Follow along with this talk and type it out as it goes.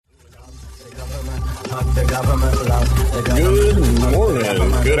Good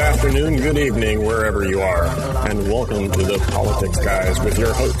morning, good afternoon, good evening, wherever you are, and welcome to the Politics Guys with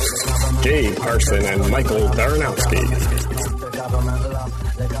your hosts, Jay Carson and Michael Baranowski.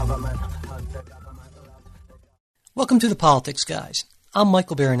 Welcome to the Politics Guys. I'm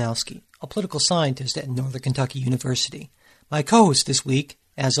Michael Baranowski, a political scientist at Northern Kentucky University. My co-host this week,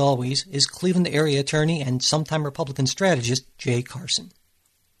 as always, is Cleveland area attorney and sometime Republican strategist Jay Carson.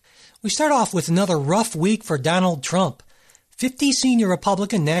 We start off with another rough week for Donald Trump. 50 senior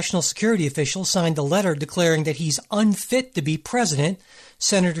Republican national security officials signed a letter declaring that he's unfit to be president.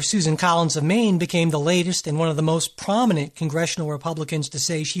 Senator Susan Collins of Maine became the latest and one of the most prominent congressional Republicans to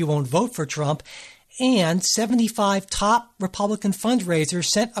say she won't vote for Trump. And 75 top Republican fundraisers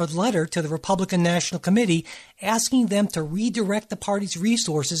sent a letter to the Republican National Committee asking them to redirect the party's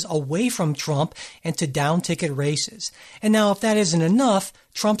resources away from Trump and to down-ticket races. And now, if that isn't enough,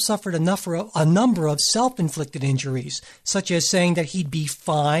 Trump suffered a number of self-inflicted injuries, such as saying that he'd be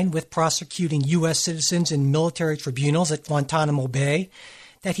fine with prosecuting U.S. citizens in military tribunals at Guantanamo Bay,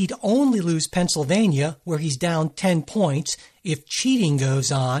 that he'd only lose Pennsylvania, where he's down 10 points, if cheating goes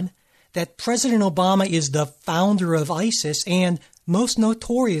on, that President Obama is the founder of ISIS, and, most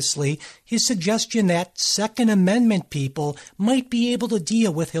notoriously, his suggestion that Second Amendment people might be able to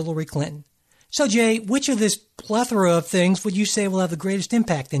deal with Hillary Clinton. So, Jay, which of this plethora of things would you say will have the greatest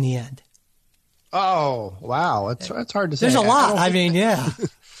impact in the end? Oh, wow. It's hard to say. There's a lot. I mean, yeah.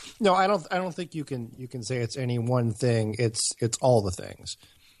 No, I don't think you can say it's any one thing. It's all the things.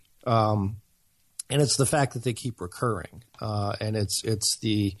 And it's the fact that they keep recurring. And it's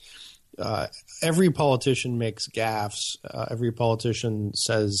the every politician makes gaffes. Every politician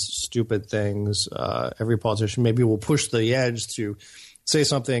says stupid things. Every politician maybe will push the edge to say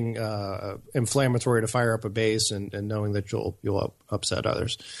something inflammatory to fire up a base, and knowing that you'll upset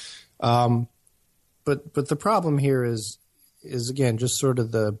others. But the problem here is again just sort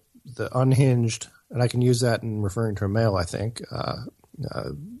of the unhinged, and I can use that in referring to a male. I think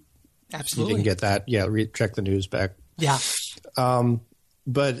Absolutely. You didn't get that. Yeah, check the news back. Yeah.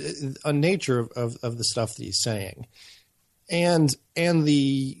 But a nature of the stuff that he's saying, and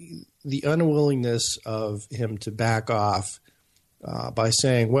the unwillingness of him to back off by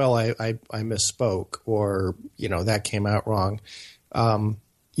saying, "Well, I misspoke," or that came out wrong.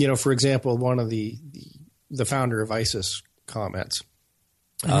 For example, one of the founder of ISIS comments,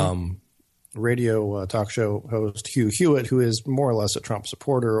 radio talk show host Hugh Hewitt, who is more or less a Trump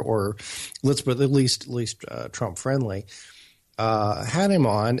supporter, or at least Trump friendly. Had him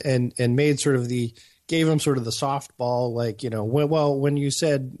on and gave him sort of the softball, like, when you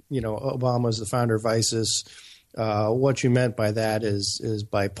said, Obama's the founder of ISIS, what you meant by that is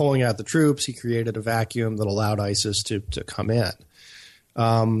by pulling out the troops, he created a vacuum that allowed ISIS to come in.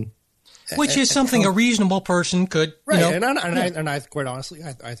 Which is something a reasonable person could, right. And I quite honestly,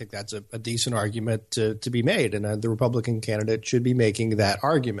 I think that's a decent argument to be made. And the Republican candidate should be making that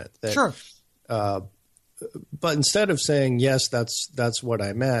argument. That, sure. But instead of saying, yes, that's what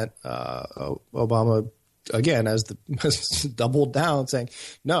I meant, Obama, again, has doubled down saying,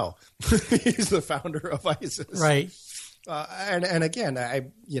 no, he's the founder of ISIS. Right. And again,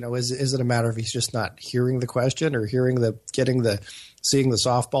 is it a matter of he's just not hearing the question or seeing the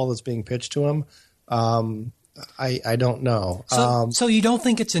softball that's being pitched to him? I don't know. So you don't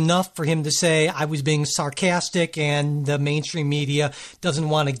think it's enough for him to say I was being sarcastic and the mainstream media doesn't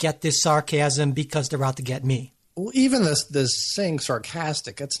want to get this sarcasm because they're out to get me? Well, even this saying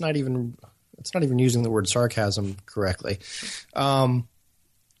sarcastic, it's not even using the word sarcasm correctly. But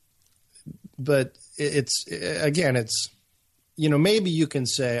it's maybe you can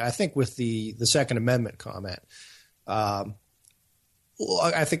say, I think with the Second Amendment comment,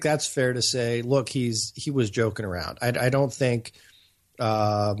 I think that's fair to say, look, he was joking around. I don't think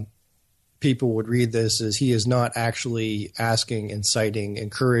people would read this as he is not actually asking, inciting,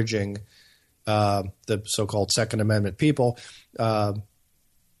 encouraging the so-called Second Amendment people to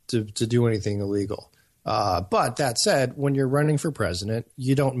do anything illegal. But that said, when you're running for president,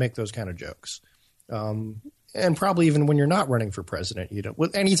 you don't make those kind of jokes. And probably even when you're not running for president, you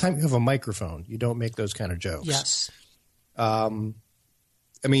don't. Anytime you have a microphone, you don't make those kind of jokes. Yes.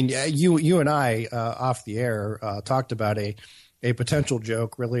 I mean, you and I off the air talked about a potential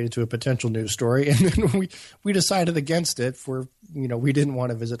joke related to a potential news story, and then we decided against it for we didn't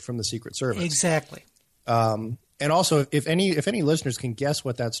want to visit from the Secret Service. Exactly. And also, if any listeners can guess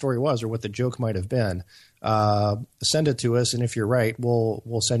what that story was or what the joke might have been, send it to us, and if you're right,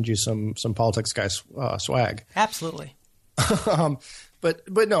 we'll send you some Politics Guys swag. Absolutely.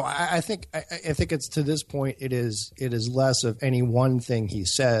 But no, I think it's to this point it is less of any one thing he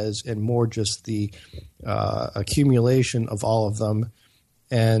says and more just the accumulation of all of them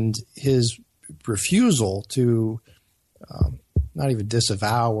and his refusal to not even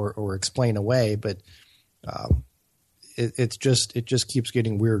disavow or explain away, but it just keeps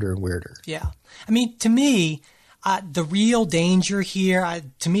getting weirder and weirder. Yeah, I mean, to me, the real danger here,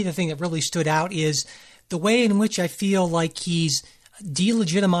 to me, the thing that really stood out is the way in which I feel like he's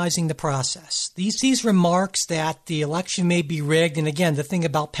delegitimizing the process. These remarks that the election may be rigged, and again, the thing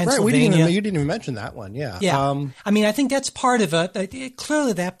about Pennsylvania. Right, you didn't even mention that one, yeah. Yeah. I mean, I think that's part of it.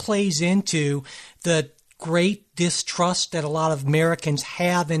 Clearly, that plays into the great distrust that a lot of Americans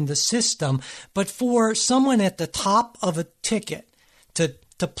have in the system. But for someone at the top of a ticket to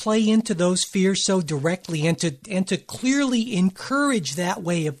play into those fears so directly and to clearly encourage that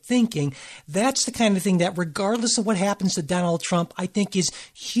way of thinking, that's the kind of thing that, regardless of what happens to Donald Trump, I think is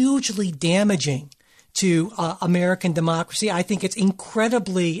hugely damaging to American democracy. I think it's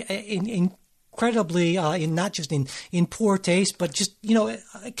incredibly not just in poor taste, but just,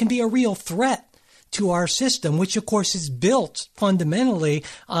 it can be a real threat to our system, which of course is built fundamentally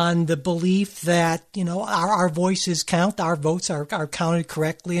on the belief that, our voices count, our votes are counted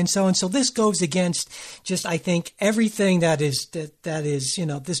correctly, and so on. So this goes against just, I think, everything that is,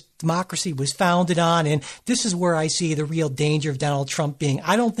 this democracy was founded on. And this is where I see the real danger of Donald Trump being.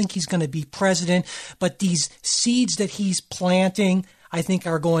 I don't think he's going to be president, but these seeds that he's planting, I think,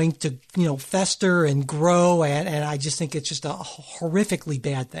 are going to, fester and grow. And I just think it's just a horrifically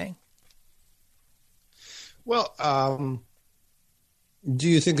bad thing. Well, do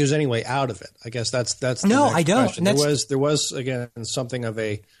you think there's any way out of it? I guess that's the no, next I don't. Question. There was again something of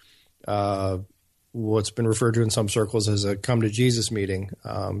a what's been referred to in some circles as a come to Jesus meeting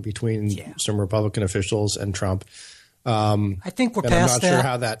between some Republican officials and Trump. I think we're past that.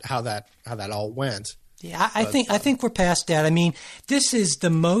 I'm not sure how that all went. Yeah, I think we're past that. I mean, this is the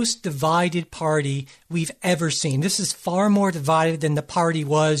most divided party we've ever seen. This is far more divided than the party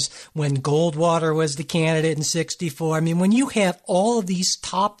was when Goldwater was the candidate in '64. I mean, when you have all of these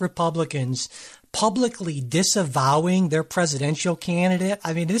top Republicans publicly disavowing their presidential candidate,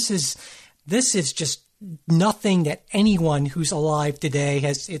 I mean, this is just nothing that anyone who's alive today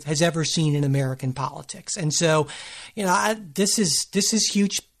has ever seen in American politics. And so, this is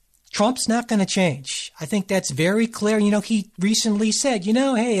huge. Trump's not going to change. I think that's very clear. He recently said,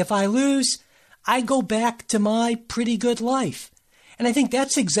 hey, if I lose, I go back to my pretty good life. And I think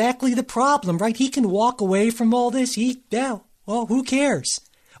that's exactly the problem, right? He can walk away from all this. Who cares?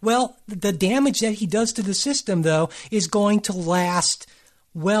 Well, the damage that he does to the system, though, is going to last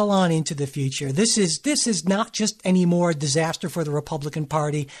well on into the future. This is not just any more a disaster for the Republican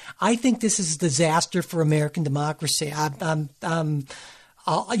Party. I think this is a disaster for American democracy.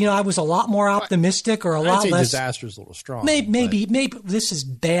 I was a lot more optimistic, or a lot less. Disaster is a little strong. Maybe this is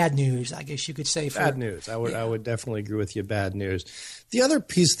bad news, I guess you could say. Bad news. I would definitely agree with you. Bad news. The other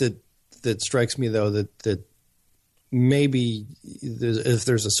piece that strikes me, though, that maybe if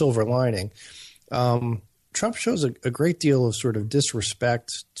there's a silver lining, Trump shows a great deal of sort of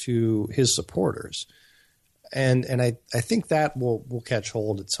disrespect to his supporters, and I think that will catch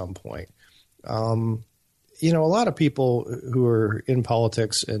hold at some point. A lot of people who are in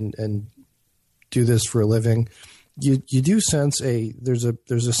politics and do this for a living, you do sense there's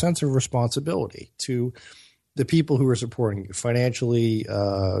a sense of responsibility to the people who are supporting you financially,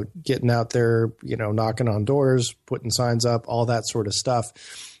 getting out there, knocking on doors, putting signs up, all that sort of stuff.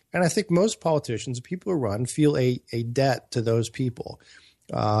 And I think most politicians, people who run, feel a debt to those people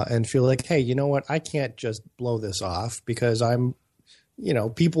and feel like, hey, you know what? I can't just blow this off because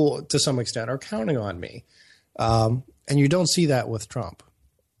people to some extent are counting on me. And you don't see that with Trump,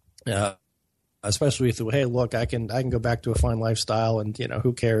 especially with hey, look, I can go back to a fine lifestyle, and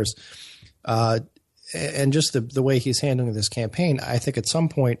who cares? And just the way he's handling this campaign, I think at some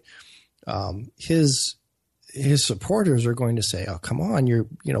point, his supporters are going to say, "Oh, come on,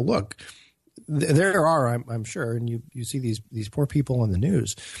 look." There are, I'm sure, and you see these poor people on the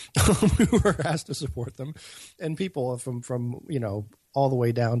news who are asked to support them, and people from all the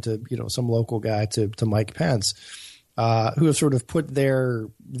way down to some local guy to Mike Pence, who have sort of put their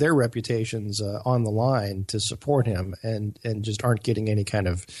reputations on the line to support him, and just aren't getting any kind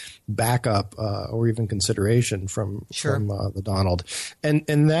of backup or even consideration from the Donald,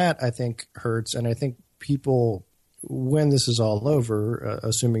 and that I think hurts, and I think people, when this is all over,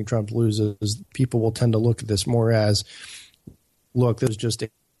 assuming Trump loses, people will tend to look at this more as, look, there's just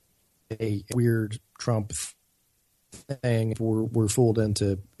a weird Trump thing if we're fooled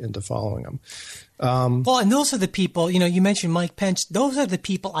into following them. Well, and those are the people, you mentioned Mike Pence. Those are the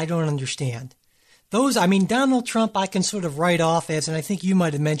people I don't understand. Donald Trump, I can sort of write off as, and I think you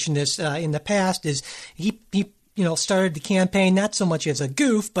might have mentioned this in the past, is he started the campaign not so much as a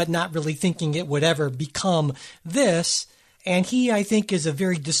goof, but not really thinking it would ever become this. And he, I think, is a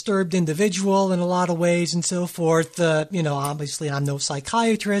very disturbed individual in a lot of ways and so forth. Obviously I'm no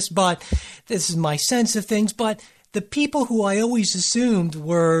psychiatrist, but this is my sense of things. But the people who I always assumed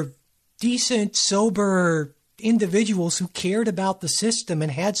were decent, sober individuals who cared about the system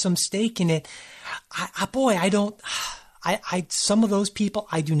and had some stake in it, some of those people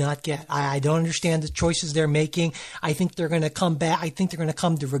I do not get. I don't understand the choices they're making. I think they're going to come back. I think they're going to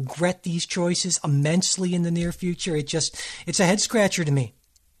come to regret these choices immensely in the near future. It's a head scratcher to me.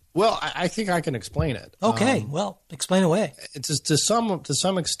 Well, I think I can explain it. Okay, explain away. It's just, to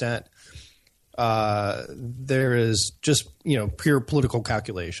some extent, there is just pure political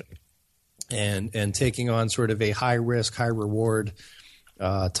calculation and taking on sort of a high risk, high reward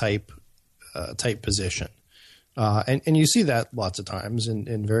type position. And you see that lots of times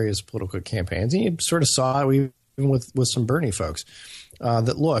in various political campaigns. And you sort of saw it even with some Bernie folks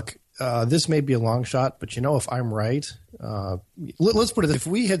that, look, this may be a long shot, but if I'm right, let's put it, if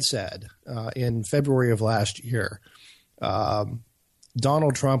we had said in February of last year,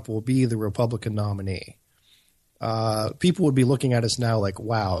 Donald Trump will be the Republican nominee, people would be looking at us now like,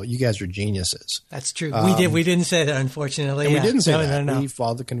 wow, you guys are geniuses. That's true. We didn't say that, unfortunately. And we didn't say that. No. We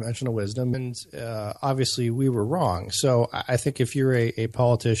followed the conventional wisdom, and obviously we were wrong. So I think if you're a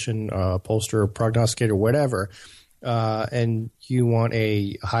politician, pollster, prognosticator, whatever, and you want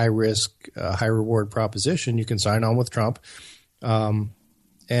a high risk, high reward proposition, you can sign on with Trump.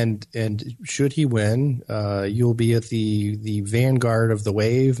 And should he win, you'll be at the vanguard of the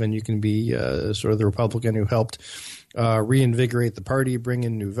wave, and you can be sort of the Republican who helped reinvigorate the party, bring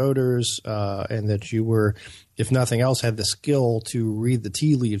in new voters, and that you were, if nothing else, had the skill to read the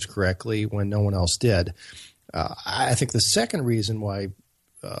tea leaves correctly when no one else did. I think the second reason why,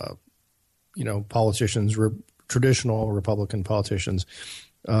 politicians, traditional Republican politicians,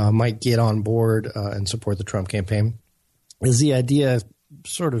 might get on board and support the Trump campaign is the idea,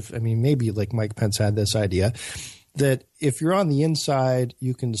 sort of, maybe like Mike Pence had this idea, that if you're on the inside,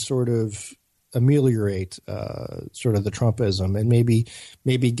 you can sort of ameliorate sort of the Trumpism and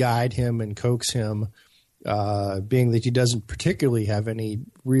maybe guide him and coax him, being that he doesn't particularly have any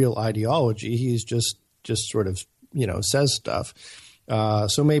real ideology. He's just sort of, says stuff.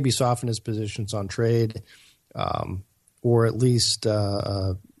 So maybe soften his positions on trade, or at least,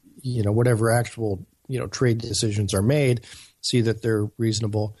 whatever actual, trade decisions are made, see that they're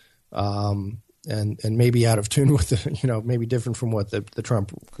reasonable, and maybe out of tune with the, maybe different from what the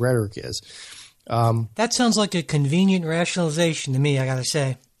Trump rhetoric is. That sounds like a convenient rationalization to me, I got to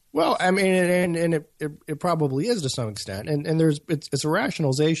say. Well, and it probably is to some extent, and it's a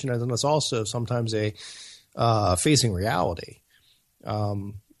rationalization, and it's also sometimes a facing reality,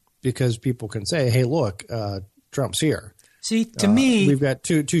 because people can say, "Hey, look, Trump's here." See, to me, we've got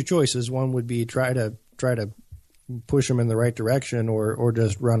two choices. One would be try to push him in the right direction, or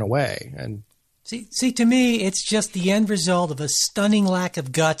just run away. And see, to me, it's just the end result of a stunning lack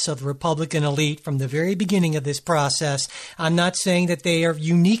of guts of the Republican elite from the very beginning of this process. I'm not saying that they are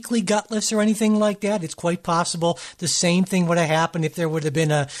uniquely gutless or anything like that. It's quite possible the same thing would have happened if there would have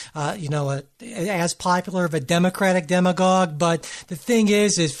been a as popular of a Democratic demagogue. But the thing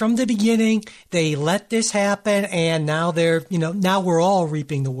is from the beginning, they let this happen, and now now we're all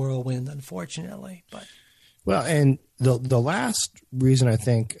reaping the whirlwind, unfortunately. But well, and the last reason I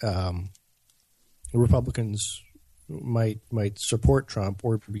think Republicans might support Trump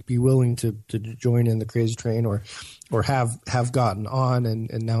or be willing to join in the crazy train or have gotten on and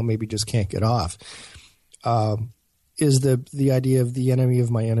now maybe just can't get off is the idea of the enemy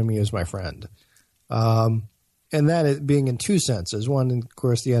of my enemy is my friend. And that is being in two senses. One, of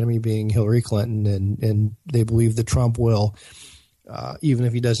course, the enemy being Hillary Clinton, and they believe that Trump will, even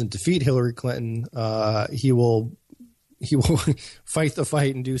if he doesn't defeat Hillary Clinton, he will fight the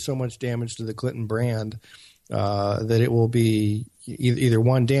fight and do so much damage to the Clinton brand that it will be either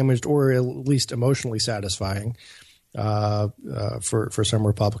one, damaged, or at least emotionally satisfying for some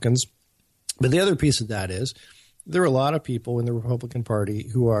Republicans. But the other piece of that is there are a lot of people in the Republican Party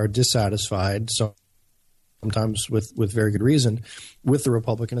who are dissatisfied, sometimes with very good reason, with the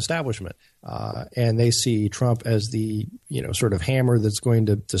Republican establishment. And they see Trump as the, sort of hammer that's going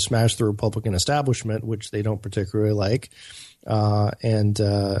to smash the Republican establishment, which they don't particularly like. And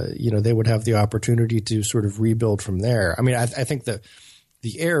they would have the opportunity to sort of rebuild from there. I think the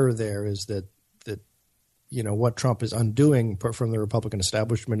error there is that what Trump is undoing from the Republican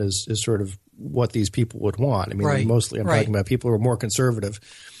establishment is sort of what these people would want. I mean, Right. mostly I'm talking about people who are more conservative,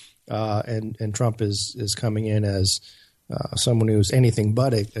 and Trump is coming in as someone who's anything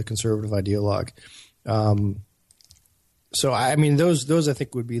but a conservative ideologue. So, I mean, those I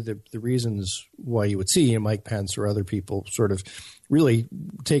think would be the reasons why you would see Mike Pence or other people sort of really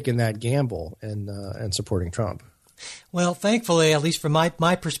taking that gamble and supporting Trump. Well, thankfully, at least from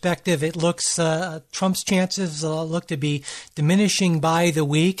my perspective, it looks Trump's chances look to be diminishing by the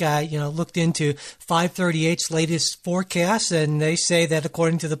week. I looked into 538's latest forecast, and they say that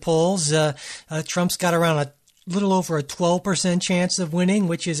according to the polls, Trump's got around a little over a 12% chance of winning,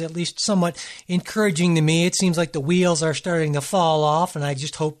 which is at least somewhat encouraging to me. It seems like the wheels are starting to fall off, and I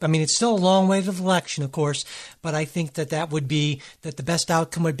just hope, I mean, it's still a long way to the election, of course, but I think that the best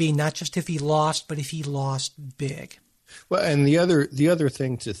outcome would be not just if he lost, but if he lost big. Well, and the other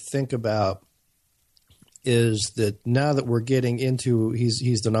thing to think about is that now that we're getting into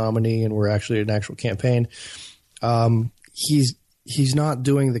he's the nominee and we're actually an actual campaign, he's not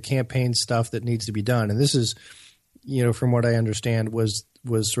doing the campaign stuff that needs to be done. And this is, from what I understand, was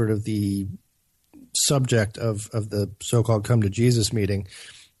sort of the subject of the so-called Come to Jesus meeting,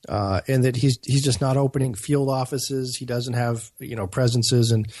 and that he's just not opening field offices. He doesn't have,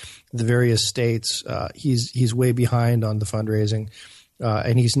 presences in the various states. He's way behind on the fundraising,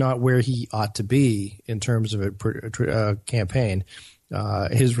 and he's not where he ought to be in terms of a campaign.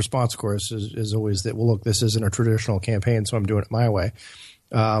 His response, of course, is always that, well, look, this isn't a traditional campaign, so I'm doing it my way.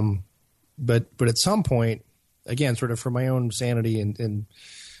 But at some point, again, sort of for my own sanity and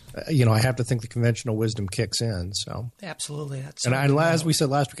I have to think the conventional wisdom kicks in. So absolutely, as we said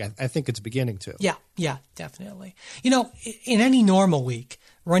last week, I think it's beginning to. Yeah, definitely. In any normal week,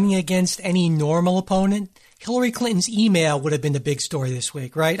 running against any normal opponent, Hillary Clinton's email would have been the big story this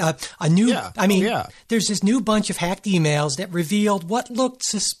week, right? There's this new bunch of hacked emails that revealed what looked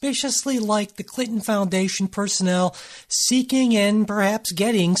suspiciously like the Clinton Foundation personnel seeking and perhaps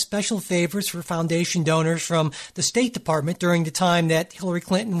getting special favors for foundation donors from the State Department during the time that Hillary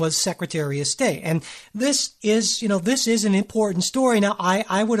Clinton was Secretary of State. And this is an important story. Now,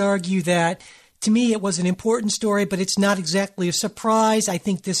 I would argue that to me, it was an important story, but it's not exactly a surprise. I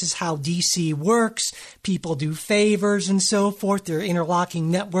think this is how D.C. works. People do favors and so forth. They're interlocking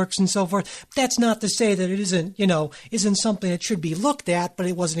networks and so forth. That's not to say that it isn't something that should be looked at, but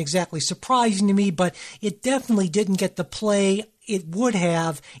it wasn't exactly surprising to me. But it definitely didn't get the play it would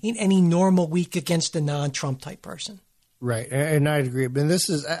have in any normal week against a non-Trump type person. Right. And I'd agree. But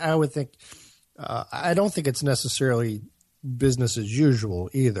I would think, I don't think it's necessarily business as usual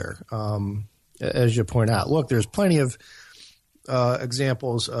either. As you point out, look, there's plenty of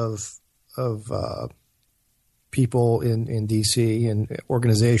examples of people in D.C. and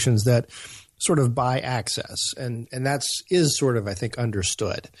organizations that sort of buy access, and is sort of, I think,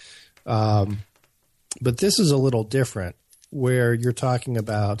 understood. But this is a little different, where you're talking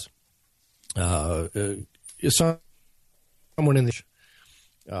about someone in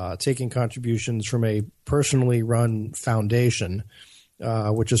the taking contributions from a personally run foundation,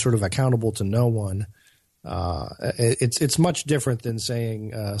 which is sort of accountable to no one. It's much different than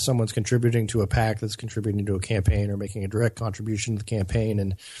saying someone's contributing to a PAC that's contributing to a campaign or making a direct contribution to the campaign,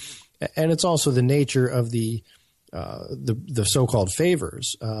 and it's also the nature of the so-called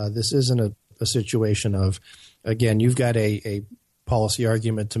favors. This isn't a situation of, again, you've got a policy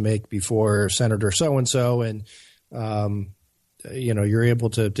argument to make before Senator so-and-so, and you're able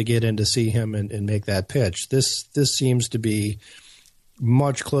to get in to see him and make that pitch. This seems to be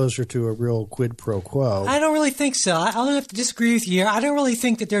much closer to a real quid pro quo. I don't really think so. I'll have to disagree with you here. I don't really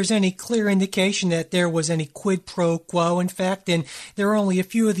think that there's any clear indication that there was any quid pro quo. In fact, and there are only a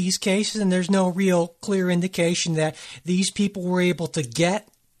few of these cases, and there's no real clear indication that these people were able to get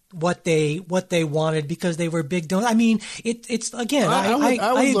what they wanted because they were big donors. I mean, it's again.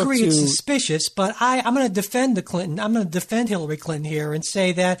 I agree it's suspicious, but I'm going to defend I'm going to defend Hillary Clinton here and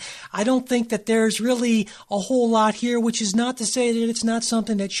say that I don't think that there's really a whole lot here, which is not to say that it's not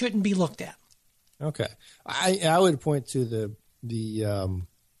something that shouldn't be looked at. Okay, I would point to the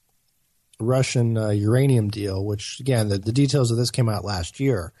Russian uranium deal, which again the details of this came out last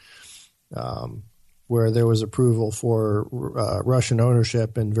year. Where there was approval for Russian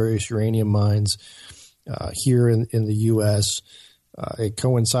ownership in various uranium mines here in the U.S. It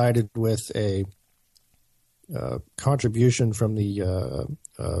coincided with a contribution from the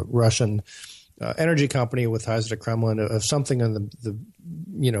Russian energy company with ties to Kremlin of something in the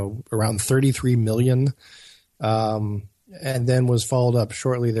around $33 million, and then was followed up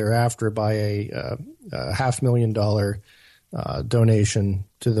shortly thereafter by a $500,000 donation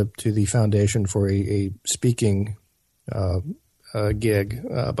the foundation for a speaking gig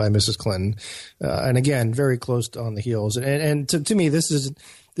by Mrs. Clinton, and again, very close on the heels. And to me, this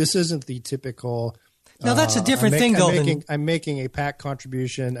isn't the typical. No, that's a different thing, though. I'm making a PAC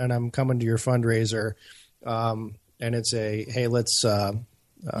contribution, and I'm coming to your fundraiser, and it's a hey, let's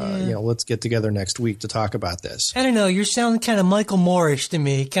get together next week to talk about this. I don't know. You're sounding kind of Michael Moore-ish to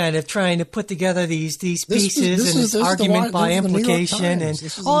me, kind of trying to put together these pieces and this argument by implication. And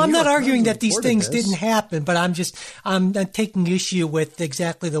I'm not arguing that these things didn't happen, but I'm taking issue with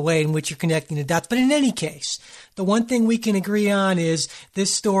exactly the way in which you're connecting the dots. But in any case, the one thing we can agree on is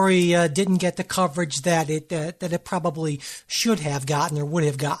this story didn't get the coverage that it probably should have gotten or would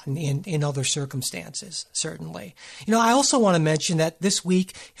have gotten in other circumstances, certainly. I also want to mention that this week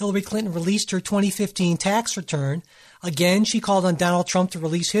Hillary Clinton released her 2015 tax return. Again, she called on Donald Trump to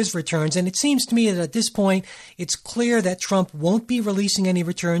release his returns, and it seems to me that at this point, it's clear that Trump won't be releasing any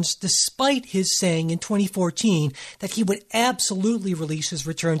returns, despite his saying in 2014 that he would absolutely release his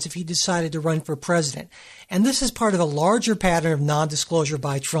returns if he decided to run for president. And this is part of a larger pattern of non-disclosure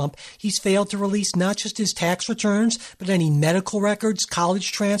by Trump. He's failed to release not just his tax returns, but any medical records,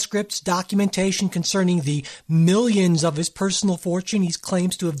 college transcripts, documentation concerning the millions of his personal fortune he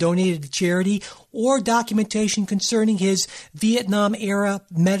claims to have donated to charity, or documentation concerning his Vietnam-era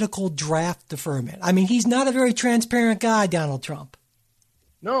medical draft deferment. I mean, he's not a very transparent guy, Donald Trump.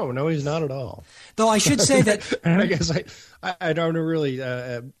 No, he's not at all. Though I should say that... and I guess I don't really...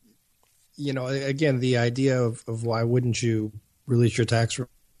 again, the idea of why wouldn't you release your tax?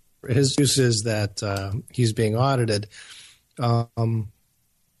 His use is that he's being audited, and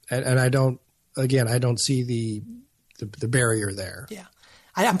I don't see the barrier there. Yeah,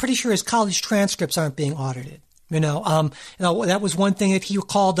 I'm pretty sure his college transcripts aren't being audited. That was one thing that he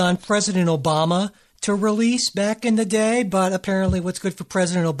called on President Obama to release back in the day, but apparently what's good for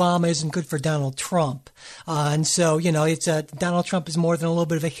President Obama isn't good for Donald Trump. And so, it's Donald Trump is more than a little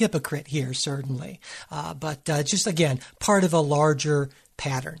bit of a hypocrite here, certainly. But just, again, part of a larger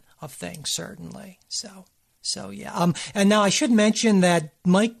pattern of things, certainly. So yeah. And now I should mention that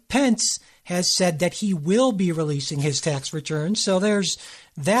Mike Pence has said that he will be releasing his tax returns. So there's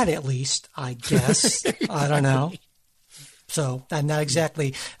that, at least, I guess. I don't know. So I'm not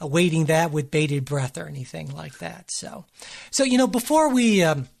exactly awaiting that with bated breath or anything like that. So before we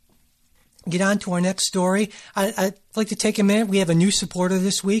get on to our next story, I'd like to take a minute. We have a new supporter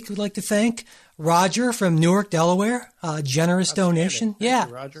this week we'd like to thank. Roger from Newark, Delaware, generous donation. Thank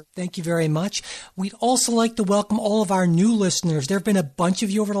you, Roger. Thank you very much. We'd also like to welcome all of our new listeners. There have been a bunch of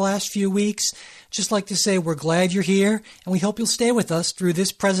you over the last few weeks. Just like to say we're glad you're here, and we hope you'll stay with us through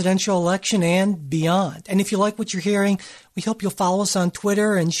this presidential election and beyond. And if you like what you're hearing, we hope you'll follow us on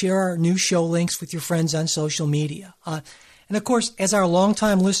Twitter and share our new show links with your friends on social media. And of course, as our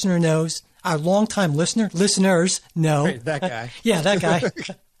longtime listeners know. Right, that guy. Yeah, that guy.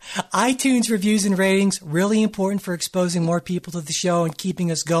 iTunes reviews and ratings, really important for exposing more people to the show and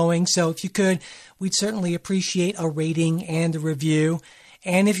keeping us going. So if you could, we'd certainly appreciate a rating and a review.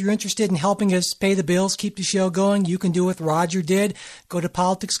 And if you're interested in helping us pay the bills, keep the show going, you can do what Roger did. Go to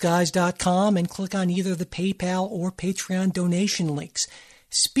politicsguys.com and click on either the PayPal or Patreon donation links.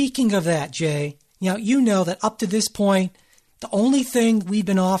 Speaking of that, Jay, you know that up to this point, the only thing we've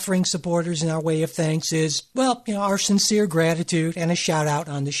been offering supporters in our way of thanks is, our sincere gratitude and a shout out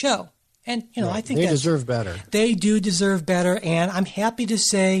on the show. And, I think they deserve better. They do deserve better. And I'm happy to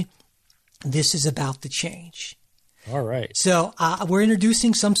say this is about to change. All right. So we're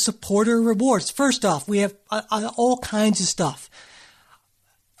introducing some supporter rewards. First off, we have all kinds of stuff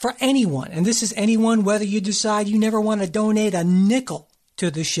for anyone. And this is anyone, whether you decide you never want to donate a nickel to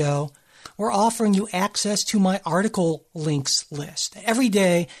the show. We're offering you access to my article links list. Every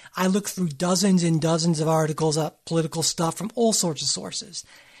day, I look through dozens and dozens of articles of political stuff from all sorts of sources.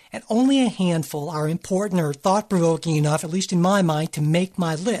 And only a handful are important or thought-provoking enough, at least in my mind, to make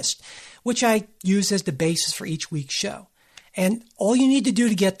my list, which I use as the basis for each week's show. And all you need to do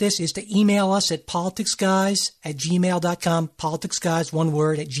to get this is to email us at politicsguys@gmail.com, politicsguys, one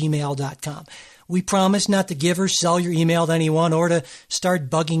word, @gmail.com. We promise not to give or sell your email to anyone or to start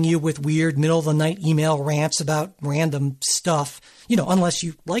bugging you with weird middle-of-the-night email rants about random stuff, unless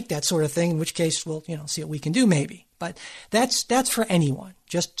you like that sort of thing, in which case we'll, see what we can do maybe. But that's for anyone.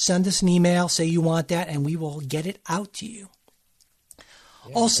 Just send us an email, say you want that, and we will get it out to you.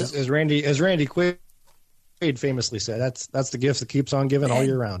 Yeah, also, as Randy Quaid famously said, that's the gift that keeps on giving all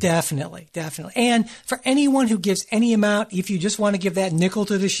year round. Definitely. And for anyone who gives any amount, if you just want to give that nickel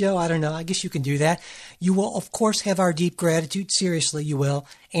to the show, I don't know, I guess you can do that. You will, of course, have our deep gratitude. Seriously, you will,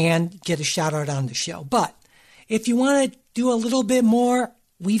 and get a shout out on the show. But if you want to do a little bit more,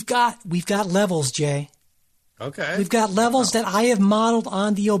 we've got levels, Jay. Okay. We've got levels that I have modeled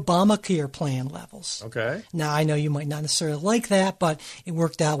on the Obamacare plan levels. Okay. Now, I know you might not necessarily like that, but it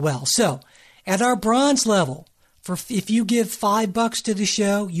worked out well. So, at our bronze level, if you give $5 to the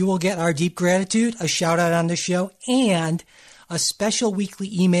show, you will get our deep gratitude, a shout out on the show, and a special weekly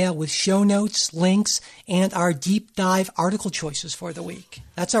email with show notes, links, and our deep dive article choices for the week.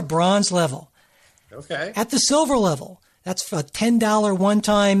 That's our bronze level. Okay. At the silver level, that's a $10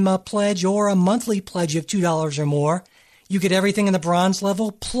 one-time pledge or a monthly pledge of $2 or more. You get everything in the bronze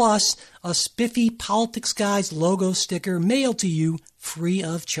level, plus a spiffy Politics Guys logo sticker mailed to you free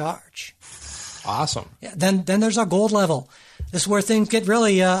of charge. Awesome. Yeah, then there's our gold level. This is where things get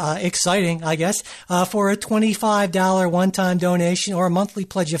really exciting, I guess. For a $25 one-time donation or a monthly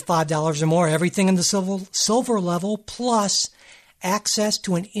pledge of $5 or more, everything in the silver level, plus access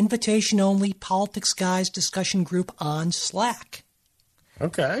to an invitation-only Politics Guys discussion group on Slack.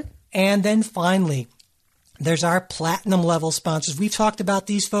 Okay. And then finally, there's our platinum level sponsors. We've talked about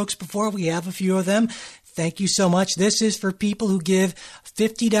these folks before. We have a few of them. Thank you so much. This is for people who give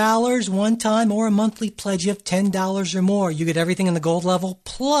 $50 one time or a monthly pledge of $10 or more. You get everything in the gold level,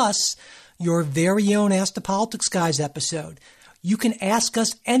 plus your very own Ask the Politics Guys episode. You can ask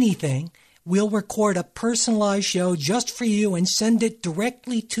us anything. We'll record a personalized show just for you and send it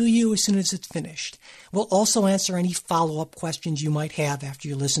directly to you as soon as it's finished. We'll also answer any follow-up questions you might have after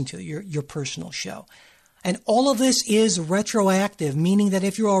you listen to your personal show. And all of this is retroactive, meaning that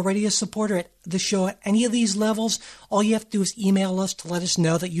if you're already a supporter at the show at any of these levels, all you have to do is email us to let us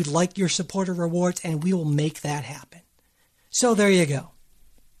know that you'd like your supporter rewards, and we will make that happen. So there you go.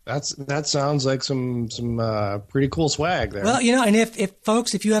 That sounds like some pretty cool swag there. Well, and if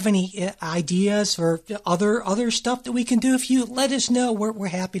folks, if you have any ideas or other stuff that we can do, if you let us know, we're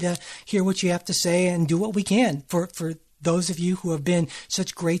happy to hear what you have to say and do what we can for those of you who have been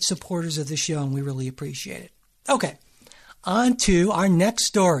such great supporters of the show, and we really appreciate it. Okay, on to our next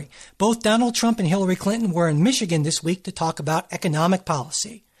story. Both Donald Trump and Hillary Clinton were in Michigan this week to talk about economic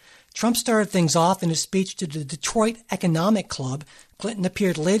policy. Trump started things off in a speech to the Detroit Economic Club. Clinton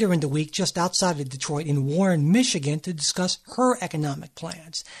appeared later in the week just outside of Detroit in Warren, Michigan, to discuss her economic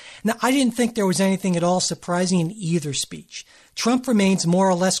plans. Now, I didn't think there was anything at all surprising in either speech. Trump remains more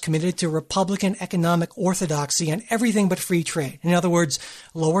or less committed to Republican economic orthodoxy and everything but free trade. In other words,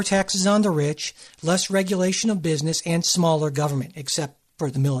 lower taxes on the rich, less regulation of business, and smaller government, except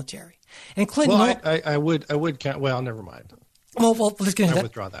for the military. And Clinton... Well, I would count... Well, never mind. Well, let's get into that. I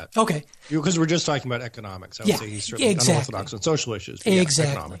withdraw that. Okay. Because we're just talking about economics. I would say he's certainly unorthodox on social issues.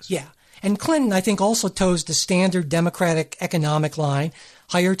 Exactly. Economics. Yeah. And Clinton, I think, also toes the standard Democratic economic line: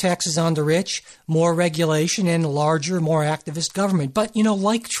 higher taxes on the rich, more regulation, and larger, more activist government. But,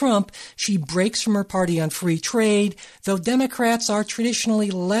 like Trump, she breaks from her party on free trade, though Democrats are traditionally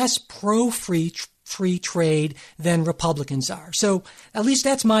less pro-free trade than Republicans are. So at least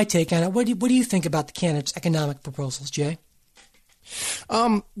that's my take on it. What do you think about the candidate's economic proposals, Jay?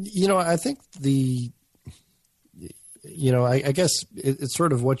 I think I guess it's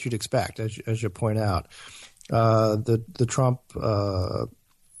sort of what you'd expect, as you point out. The Trump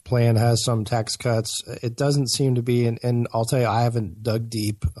plan has some tax cuts. It doesn't seem to be, and I'll tell you, I haven't dug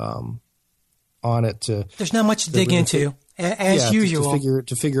deep on it. There's not much to dig into, as usual.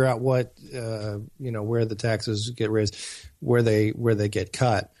 To figure out what where the taxes get raised, where they get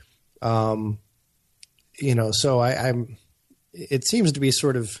cut. So I'm. It seems to be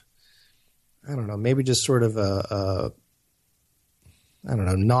sort of, I don't know, maybe just sort of a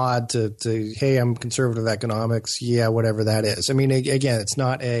nod to, hey, I'm conservative economics. Yeah, whatever that is. I mean, again, it's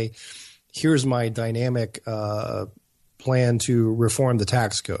not here's my dynamic plan to reform the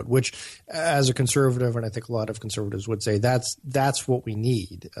tax code, which as a conservative, and I think a lot of conservatives would say that's what we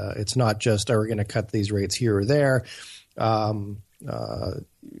need. It's not just, are we going to cut these rates here or there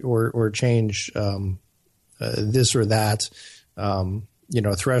or change this or that.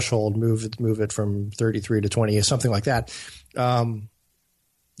 Threshold, move it from 33 to 20, something like that.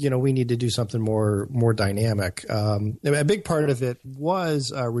 We need to do something more dynamic. A big part of it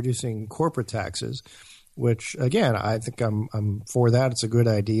was reducing corporate taxes, which again, I think I'm for that. It's a good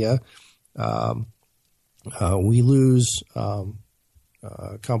idea. We lose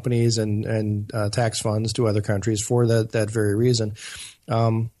companies and tax funds to other countries for that very reason.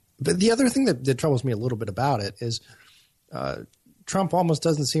 But the other thing that troubles me a little bit about it is Trump almost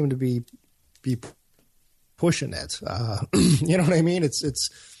doesn't seem to be pushing it. You know what I mean? It's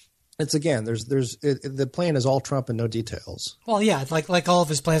again, the plan is all Trump and no details. Well, yeah, like all of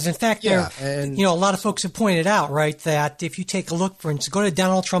his plans. In fact, a lot of folks have pointed out, right, that if you take a look, for instance, go to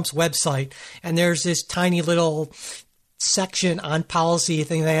Donald Trump's website, and there's this tiny little section on policy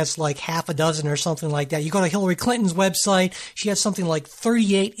thing that has like half a dozen or something like that. You go to Hillary Clinton's website, she has something like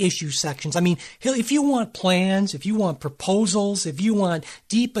 38 issue sections. I mean, if you want plans, if you want proposals, if you want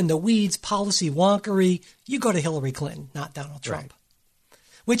deep in the weeds policy wonkery, you go to Hillary Clinton, not Donald Trump. Right.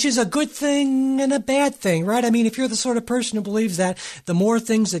 Which is a good thing and a bad thing, right? I mean, if you're the sort of person who believes that the more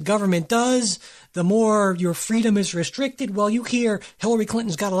things that government does, the more your freedom is restricted, well, you hear Hillary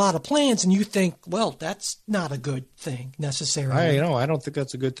Clinton's got a lot of plans and you think, well, that's not a good thing necessarily. I don't think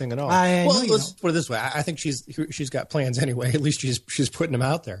that's a good thing at all. Let's put it this way. I think she's got plans anyway. At least she's putting them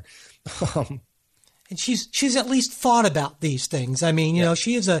out there. And she's at least thought about these things. I mean,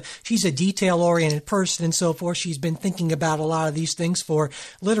 she's a detail-oriented person and so forth. She's been thinking about a lot of these things for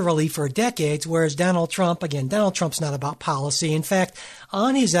decades, whereas Donald Trump's not about policy. In fact,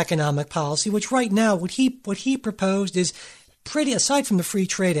 on his economic policy, which right now what he proposed is pretty, aside from the free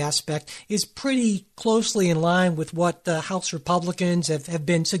trade aspect, is pretty closely in line with what the House Republicans have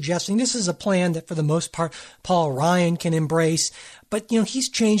been suggesting. This is a plan that, for the most part, Paul Ryan can embrace. But, he's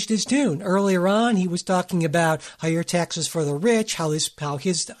changed his tune. Earlier on, he was talking about higher taxes for the rich, how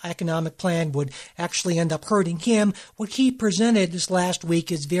his economic plan would actually end up hurting him. What he presented this last week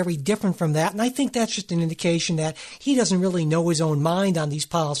is very different from that. And I think that's just an indication that he doesn't really know his own mind on these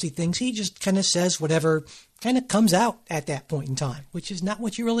policy things. He just kind of says whatever kind of comes out at that point in time, which is not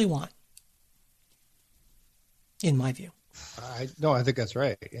what you really want, in my view. I think that's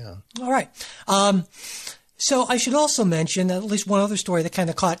right. Yeah. All right. So I should also mention at least one other story that kind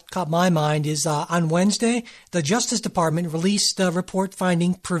of caught my mind is on Wednesday, the Justice Department released a report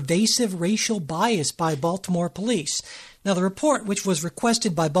finding pervasive racial bias by Baltimore police. Now, the report, which was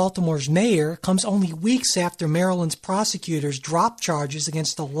requested by Baltimore's mayor, comes only weeks after Maryland's prosecutors dropped charges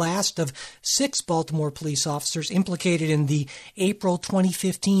against the last of 6 Baltimore police officers implicated in the April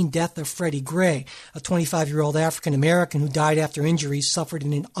 2015 death of Freddie Gray, a 25-year-old African-American who died after injuries suffered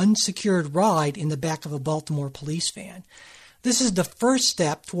in an unsecured ride in the back of a Baltimore police van. This is the first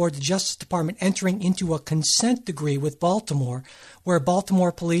step toward the Justice Department entering into a consent decree with Baltimore, where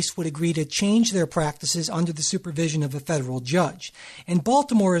Baltimore police would agree to change their practices under the supervision of a federal judge. And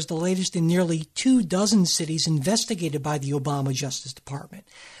Baltimore is the latest in nearly 24 cities investigated by the Obama Justice Department.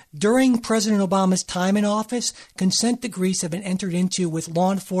 During President Obama's time in office, consent decrees have been entered into with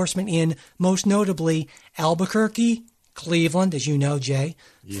law enforcement in, most notably, Albuquerque, Cleveland, as you know, Jay,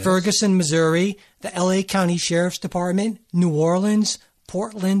 yes. Ferguson, Missouri, the L.A. County Sheriff's Department, New Orleans,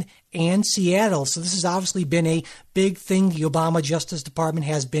 Portland, and Seattle. So this has obviously been a big thing. The Obama Justice Department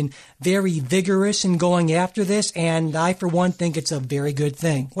has been very vigorous in going after this, and I, for one, think it's a very good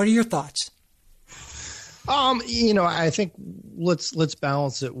thing. What are your thoughts? I think let's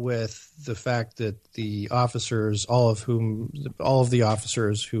balance it with the fact that the officers, all of the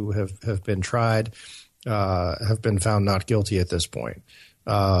officers who have been tried, have been found not guilty at this point,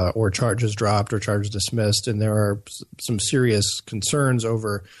 or charges dropped or charges dismissed. And there are some serious concerns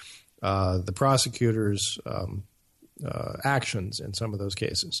over the prosecutors' actions in some of those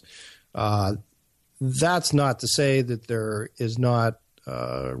cases. That's not to say that there is not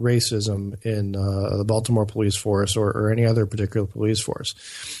racism in the Baltimore police force or any other particular police force.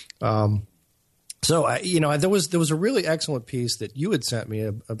 So, there was a really excellent piece that you had sent me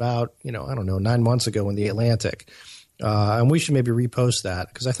about, 9 months ago in The Atlantic. And we should maybe repost that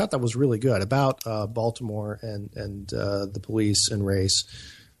because I thought that was really good about Baltimore and the police and race.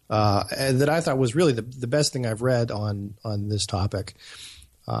 And that I thought was really the best thing I've read on this topic.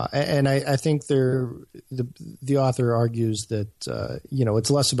 And I think the author argues that,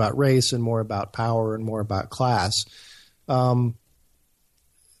 it's less about race and more about power and more about class.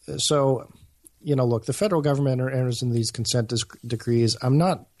 Look, the federal government enters into these consent decrees. I'm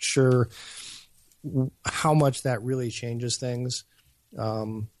not sure how much that really changes things.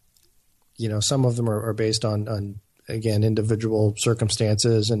 Some of them are based on again, individual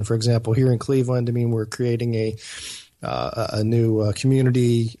circumstances. And for example, here in Cleveland, we're creating a new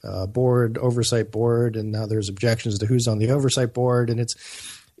community board, oversight board, and now there's objections to who's on the oversight board. And it's,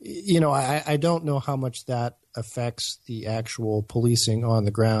 I don't know how much that affects the actual policing on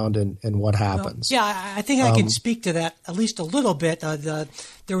the ground and what happens. Well, yeah, I think I can speak to that at least a little bit.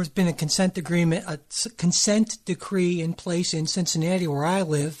 There has been a consent decree in place in Cincinnati, where I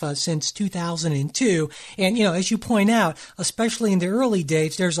live, since 2002. And, as you point out, especially in the early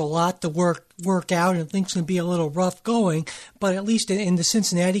days, there's a lot to work out and things can be a little rough going. But at least in the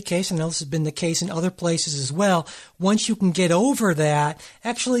Cincinnati case, I know this has been the case in other places as well, once you can get over that,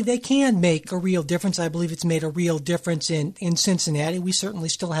 actually they can make a real difference. I believe it's made a real difference in Cincinnati. We certainly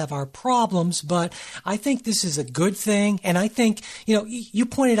still have our problems, but I think this is a good thing. And I think, you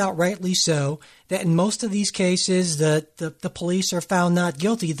pointed out rightly so that in most of these cases, the police are found not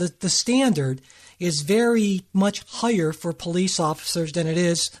guilty. The standard is very much higher for police officers than it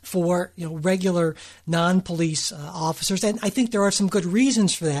is for regular non-police officers. And I think there are some good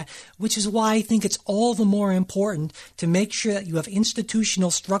reasons for that, which is why I think it's all the more important to make sure that you have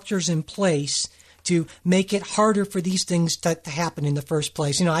institutional structures in place to make it harder for these things to happen in the first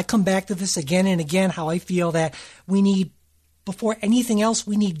place. I come back to this again and again, how I feel that we need, before anything else,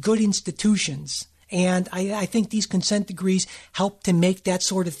 we need good institutions. And I think these consent decrees help to make that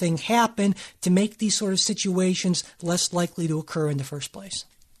sort of thing happen, to make these sort of situations less likely to occur in the first place.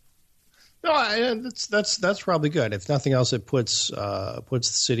 No, that's probably good. If nothing else, it puts the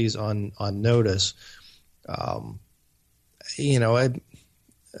cities on notice.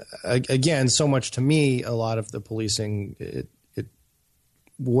 Again, so much to me, a lot of the policing,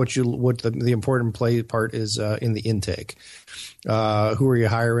 the important part is in the intake. Who are you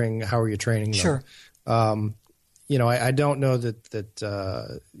hiring? How are you training them? Sure. I don't know that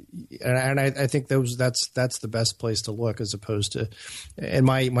and I think that's the best place to look, as opposed to, and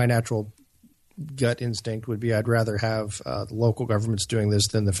my natural gut instinct would be I'd rather have the local governments doing this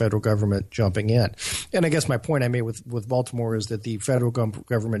than the federal government jumping in. And I guess my point I made with Baltimore is that the federal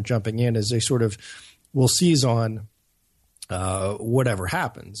government jumping in is they sort of will seize on whatever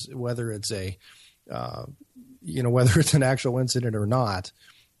happens, whether it's whether it's an actual incident or not,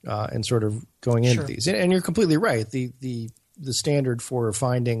 and sort of going into these. And you're completely right. The standard for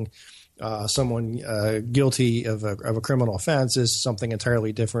finding someone guilty of a criminal offense is something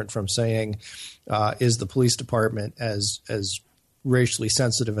entirely different from saying, is the police department as racially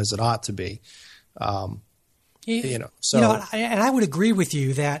sensitive as it ought to be? And I would agree with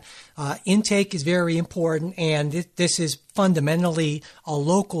you that intake is very important, and this is fundamentally a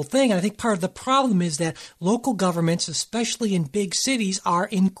local thing. And I think part of the problem is that local governments, especially in big cities, are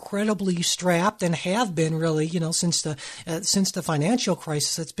incredibly strapped and have been really, since the financial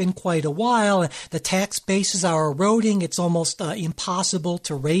crisis. It's been quite a while. The tax bases are eroding. It's almost impossible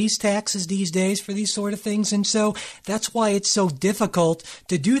to raise taxes these days for these sort of things. And so that's why it's so difficult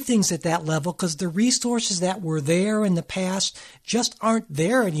to do things at that level, because the resources that were there in the past just aren't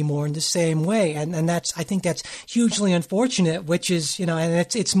there anymore in the same way. And I think that's hugely unfortunate, which is, and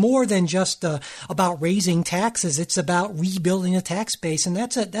it's more than just about raising taxes. It's about rebuilding a tax base. And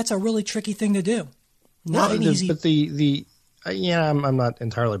that's a really tricky thing to do. Not an easy. But I'm not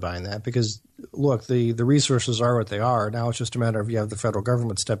entirely buying that, because look, the resources are what they are. Now it's just a matter of you have the federal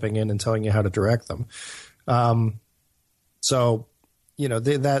government stepping in and telling you how to direct them. I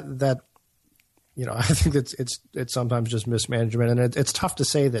think it's sometimes just mismanagement, and it's tough to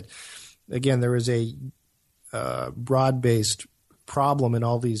say that. Again, there is a broad-based problem in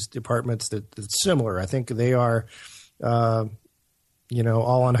all these departments that's similar. I think they are, all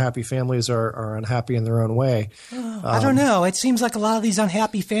unhappy families are unhappy in their own way. I don't know. It seems like a lot of these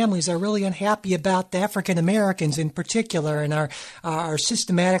unhappy families are really unhappy about the African Americans in particular, and are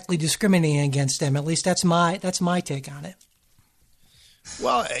systematically discriminating against them. At least that's my take on it.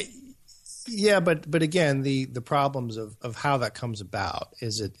 Well. Yeah, but again, the problems of how that comes about,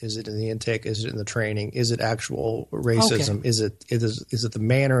 is it in the intake? Is it in the training? Is it actual racism? Okay. Is it the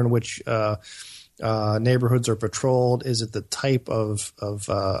manner in which neighborhoods are patrolled? Is it the type of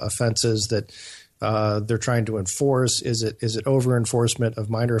offenses that they're trying to enforce? Is it over enforcement of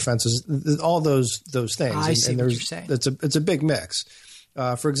minor offenses? All those things. I see what you're saying. It's a big mix.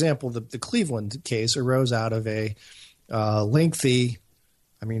 For example, the Cleveland case arose out of a lengthy,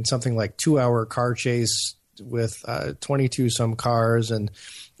 something like 2-hour car chase with 22 some cars, and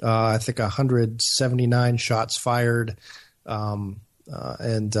I think 179 shots fired, and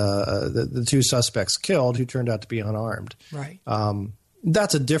the two suspects killed, who turned out to be unarmed. Right.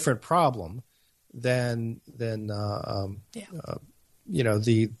 That's a different problem than the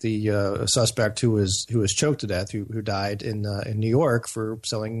suspect who was choked to death, who died in New York for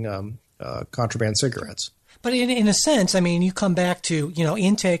selling contraband cigarettes. But in a sense, you come back to,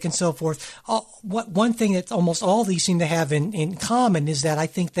 intake and so forth. One thing that almost all these seem to have in common is that I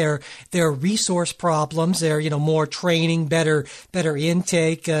think they're resource problems. They're, more training, better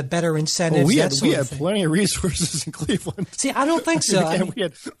intake, better incentives. Well, we had plenty of resources in Cleveland. See, I don't think so. We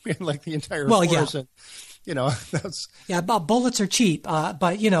had like the entire force. Yeah. And, bullets are cheap,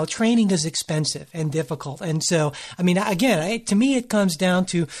 but training is expensive and difficult. And so, again, to me, it comes down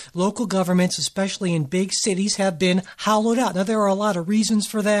to local governments, especially in big cities, have been hollowed out. Now, there are a lot of reasons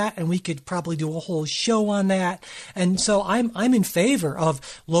for that, and we could probably do a whole show on that. And so I'm in favor of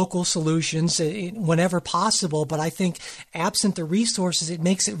local solutions whenever possible, but I think absent the resources, it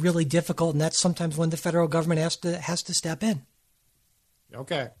makes it really difficult, and that's sometimes when the federal government has to step in.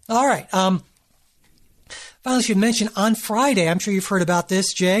 Okay. All right. Finally, I should mention on Friday, I'm sure you've heard about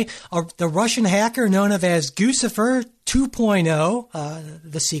this, Jay, the Russian hacker known as Guccifer 2.0,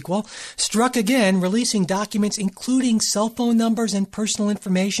 the sequel, struck again, releasing documents including cell phone numbers and personal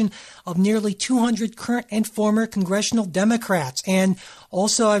information of nearly 200 current and former congressional Democrats. And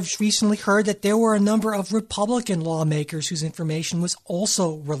also, I've recently heard that there were a number of Republican lawmakers whose information was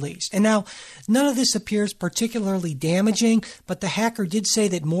also released. And now, none of this appears particularly damaging, but the hacker did say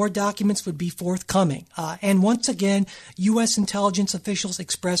that more documents would be forthcoming. And once again, U.S. intelligence officials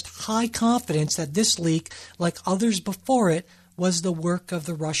expressed high confidence that this leak, like others before it, was the work of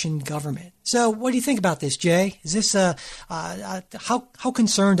the Russian government. So what do you think about this, Jay? Is this how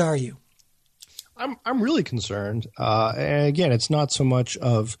concerned are you? I'm really concerned. And again, it's not so much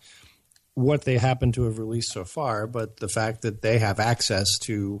of what they happen to have released so far, but the fact that they have access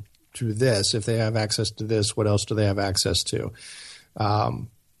to this. If they have access to this, what else do they have access to?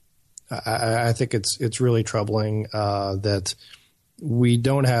 I think it's really troubling that we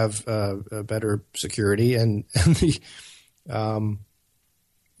don't have a better security, and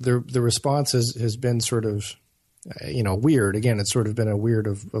the response has been sort of weird. Again, it's sort of been a weird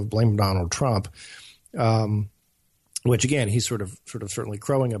of blaming Donald Trump, which again he's sort of certainly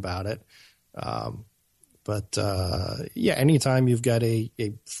crowing about it. But anytime you've got a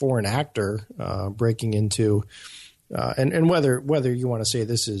foreign actor breaking into, and whether you want to say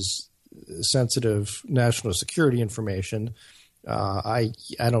this is sensitive national security information, I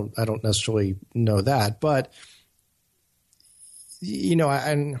don't necessarily know that, but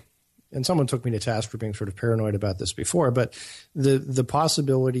and someone took me to task for being sort of paranoid about this before, but the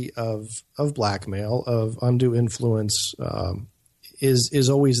possibility of blackmail, of undue influence, is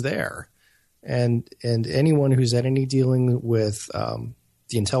always there. And anyone who's had any dealing with the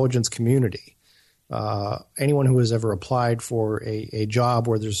intelligence community, anyone who has ever applied for a job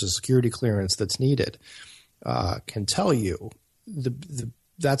where there's a security clearance that's needed, can tell you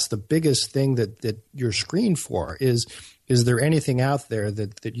that's the biggest thing that you're screened for is there anything out there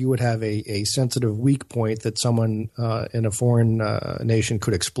that you would have a sensitive weak point that someone in a foreign nation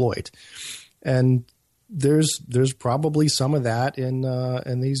could exploit? And there's probably some of that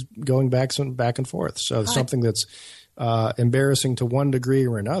in these going back and forth. So something that's embarrassing to one degree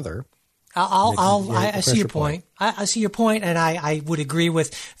or another. I see your point. I see your point, and I would agree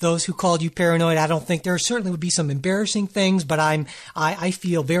with those who called you paranoid. I don't think there certainly would be some embarrassing things, but I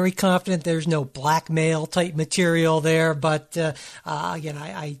feel very confident there's no blackmail type material there. But again,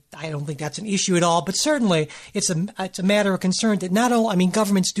 I don't think that's an issue at all. But certainly, it's a matter of concern that not only, I mean,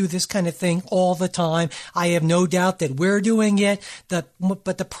 governments do this kind of thing all the time. I have no doubt that we're doing it.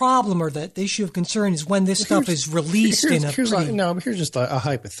 But the problem or the issue of concern is when this stuff is released here's just a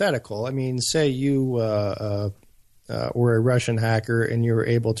hypothetical. I mean, say you were a Russian hacker and you were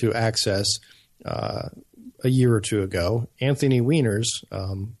able to access a year or two ago Anthony Weiner's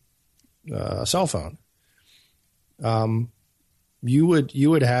cell phone. You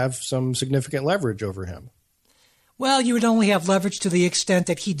would have some significant leverage over him. Well, you would only have leverage to the extent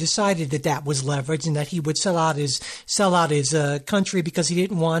that he decided that was leverage and that he would sell out his country because he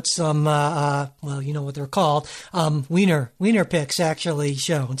didn't want some you know what they're called, wiener pics actually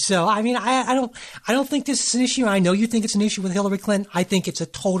shown. So I mean, I don't think this is an issue. I know you think it's an issue with Hillary Clinton. I think it's a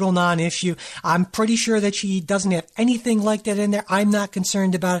total non-issue. I'm pretty sure that she doesn't have anything like that in there. I'm not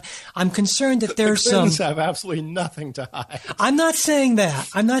concerned about it. I'm concerned that there's the Clintons have absolutely nothing to hide. I'm not saying that,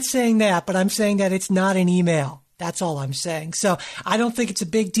 but I'm saying that it's not an email. That's all I'm saying. So I don't think it's a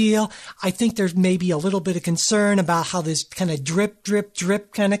big deal. I think there's maybe a little bit of concern about how this kind of drip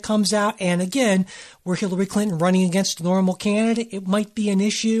kind of comes out. And again, were Hillary Clinton running against a normal candidate, it might be an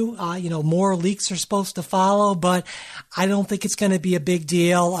issue. More leaks are supposed to follow, but I don't think it's going to be a big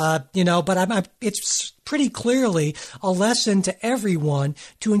deal. But it's pretty clearly a lesson to everyone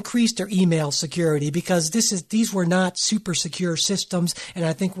to increase their email security because these were not super secure systems, and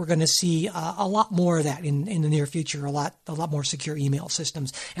I think we're going to see a lot more of that in the near future. A lot more secure email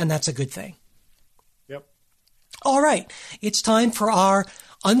systems, and that's a good thing. Yep. All right, it's time for our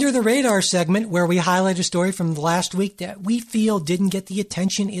Under the Radar segment where we highlight a story from last week that we feel didn't get the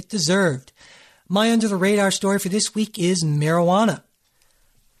attention it deserved. My Under the Radar story for this week is marijuana.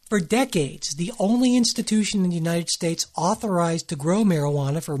 For decades, the only institution in the United States authorized to grow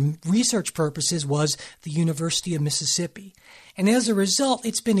marijuana for research purposes was the University of Mississippi. And as a result,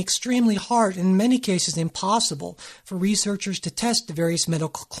 it's been extremely hard, and in many cases impossible, for researchers to test the various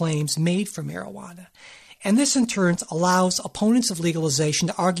medical claims made for marijuana. And this, in turn, allows opponents of legalization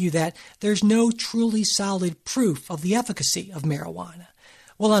to argue that there's no truly solid proof of the efficacy of marijuana.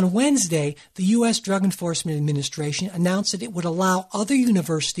 Well, on Wednesday, the U.S. Drug Enforcement Administration announced that it would allow other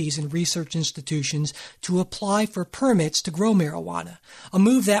universities and research institutions to apply for permits to grow marijuana, a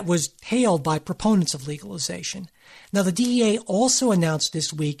move that was hailed by proponents of legalization. Now, the DEA also announced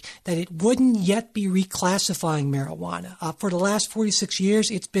this week that it wouldn't yet be reclassifying marijuana. For the last 46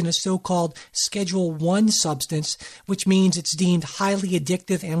 years, it's been a so-called Schedule I substance, which means it's deemed highly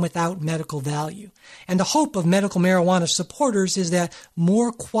addictive and without medical value. And the hope of medical marijuana supporters is that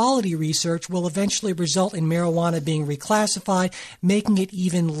more quality research will eventually result in marijuana being reclassified, making it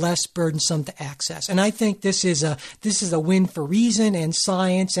even less burdensome to access. And I think this is a win for reason and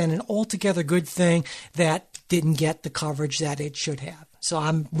science, and an altogether good thing that didn't get the coverage that it should have. So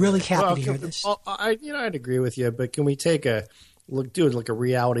I'm really happy to hear this. I'd agree with you, but can we take a look, do it like a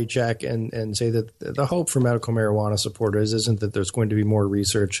reality check and say that the hope for medical marijuana supporters isn't that there's going to be more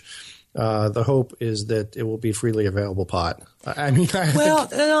research. The hope is that it will be freely available pot.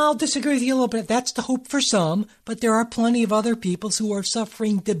 I'll disagree with you a little bit. That's the hope for some, but there are plenty of other people who are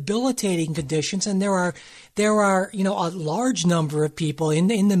suffering debilitating conditions, and there are a large number of people in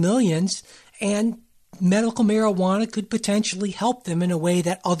the millions, and medical marijuana could potentially help them in a way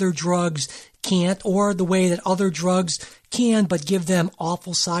that other drugs can't, or the way that other drugs can but give them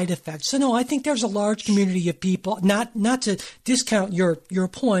awful side effects. So no, I think there's a large community of people, not to discount your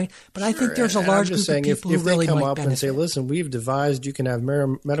point, but I think there's a large group of people who really might benefit. If they come up and say, listen, we've devised, you can have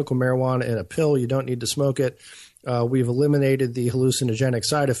medical marijuana in a pill, you don't need to smoke it, we've eliminated the hallucinogenic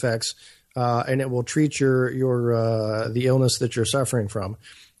side effects, and it will treat the illness that you're suffering from.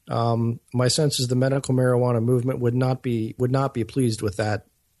 My sense is the medical marijuana movement would not be pleased with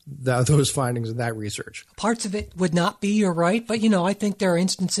those findings and that research. Parts of it would not be, you're right, but I think there are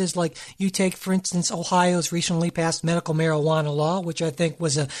instances like you take, for instance, Ohio's recently passed medical marijuana law, which I think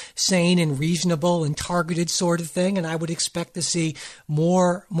was a sane and reasonable and targeted sort of thing, and I would expect to see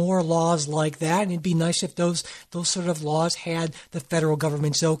more laws like that, and it'd be nice if those sort of laws had the federal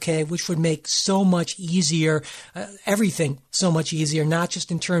government's okay, which would make so much easier, everything so much easier, not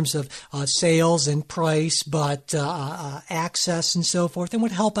just in terms of sales and price, but access and so forth, and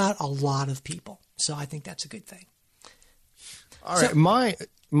would help out a lot of people. So I think that's a good thing. All right.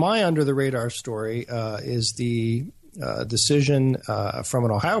 My under the radar story is the decision from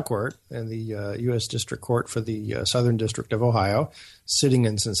an Ohio court in the U.S. District Court for the Southern District of Ohio, sitting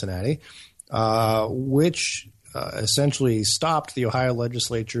in Cincinnati, which essentially stopped the Ohio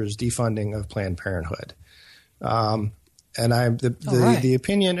legislature's defunding of Planned Parenthood. And the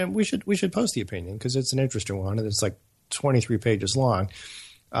opinion, and we should post the opinion because it's an interesting one, and it's like 23 pages long.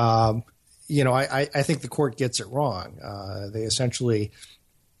 I think the court gets it wrong. They essentially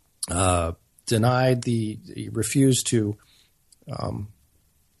refused to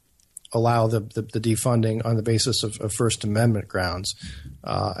allow the defunding on the basis of First Amendment grounds,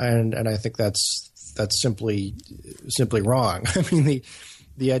 and I think that's simply wrong. I mean,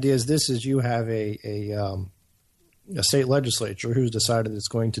 the idea is you have a state legislature who's decided it's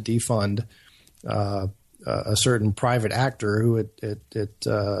going to defund a certain private actor who it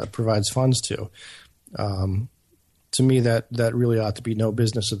provides funds to. To me, that really ought to be no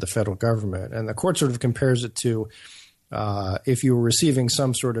business of the federal government. And the court sort of compares it to if you were receiving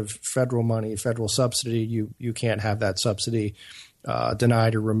some sort of federal money, federal subsidy, you can't have that subsidy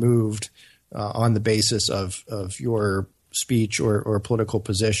denied or removed on the basis of your speech or political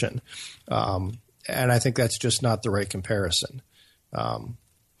position. And I think that's just not the right comparison.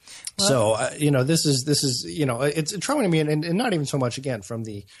 This is it's troubling to me, and not even so much again from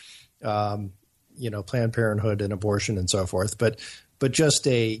the Planned Parenthood and abortion and so forth, but just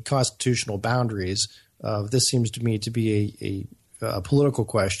a constitutional boundaries. This seems to me to be a political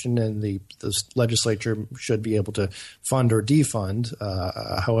question, and the legislature should be able to fund or defund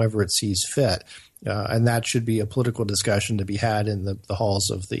however it sees fit, and that should be a political discussion to be had in the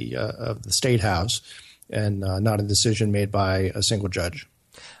halls of the State House, and not a decision made by a single judge.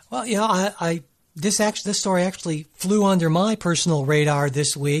 Well, this story actually flew under my personal radar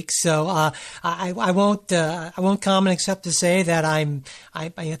this week, so I won't comment except to say that I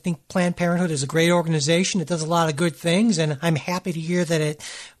think Planned Parenthood is a great organization. It does a lot of good things, and I'm happy to hear that it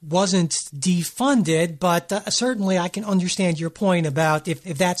wasn't defunded. But certainly, I can understand your point about if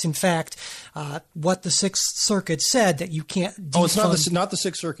that's in fact what the Sixth Circuit said, that you can't defund. Oh, it's not the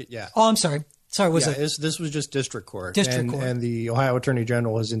Sixth Circuit yet. Oh, I'm sorry. Was it? This was just district court. Court. And the Ohio Attorney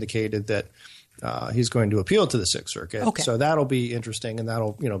General has indicated that he's going to appeal to the Sixth Circuit. Okay. So that'll be interesting, and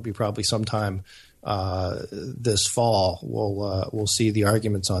that'll be probably sometime this fall. We'll see the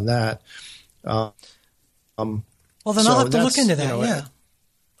arguments on that. Well, then I'll have to look into that.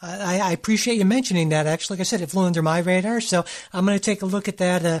 I appreciate you mentioning that. Actually, like I said, it flew under my radar, so I'm going to take a look at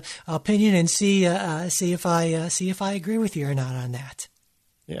that opinion and see if I agree with you or not on that.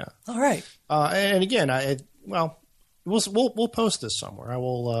 Yeah. All right. And again, we'll post this somewhere.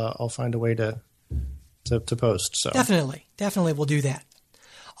 I'll find a way to post. So definitely we'll do that.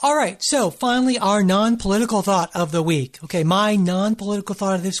 All right. So finally, our non-political thought of the week. Okay, my non-political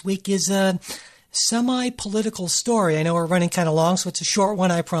thought of this week is semi-political story. I know we're running kind of long, so it's a short one,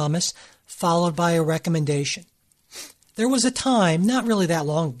 I promise, followed by a recommendation. There was a time, not really that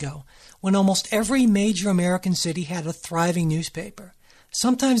long ago, when almost every major American city had a thriving newspaper,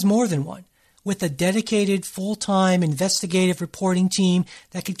 sometimes more than one, with a dedicated, full-time investigative reporting team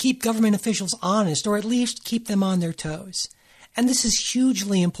that could keep government officials honest or at least keep them on their toes. And this is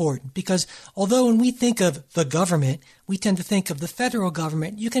hugely important because although when we think of the government, we tend to think of the federal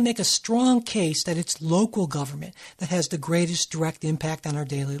government, you can make a strong case that it's local government that has the greatest direct impact on our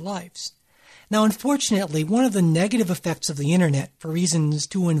daily lives. Now, unfortunately, one of the negative effects of the internet, for reasons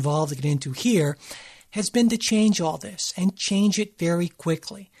too involved to get into here, has been to change all this and change it very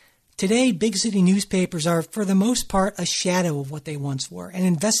quickly. Today, big city newspapers are, for the most part, a shadow of what they once were, and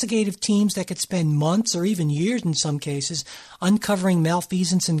investigative teams that could spend months or even years in some cases uncovering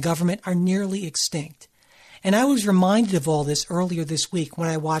malfeasance in government are nearly extinct. And I was reminded of all this earlier this week when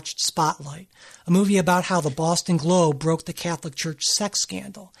I watched Spotlight, a movie about how the Boston Globe broke the Catholic Church sex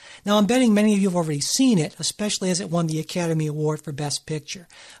scandal. Now, I'm betting many of you have already seen it, especially as it won the Academy Award for Best Picture.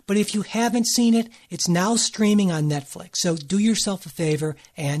 But if you haven't seen it, it's now streaming on Netflix, so do yourself a favor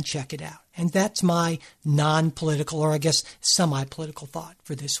and check it out. And that's my non-political, or I guess semi-political thought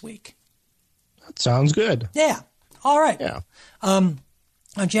for this week. That sounds good. Yeah. All right. Yeah.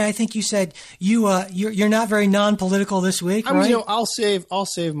 Jay, I think you said you're not very non-political this week, right? I'll save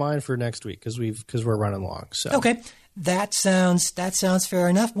mine for next week because we're running long. So okay, that sounds fair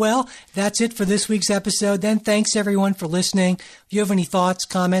enough. Well, that's it for this week's episode. Then thanks everyone for listening. If you have any thoughts,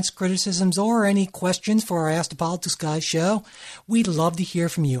 comments, criticisms, or any questions for our Ask the Politics Guys show, we'd love to hear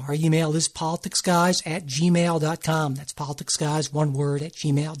from you. Our email is politicsguys@gmail.com. That's politicsguys, one word,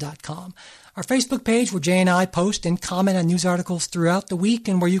 @gmail.com. Our Facebook page, where Jay and I post and comment on news articles throughout the week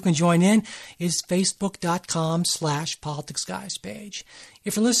and where you can join in, is facebook.com/politicsguys page.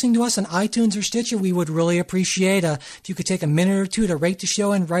 If you're listening to us on iTunes or Stitcher, we would really appreciate if you could take a minute or two to rate the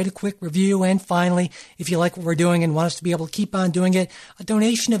show and write a quick review. And finally, if you like what we're doing and want us to be able to keep on doing it, a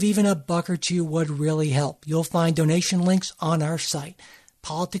donation of even $1 or $2 would really help. You'll find donation links on our site,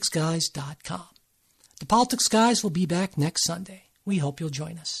 politicsguys.com. The Politics Guys will be back next Sunday. We hope you'll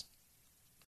join us.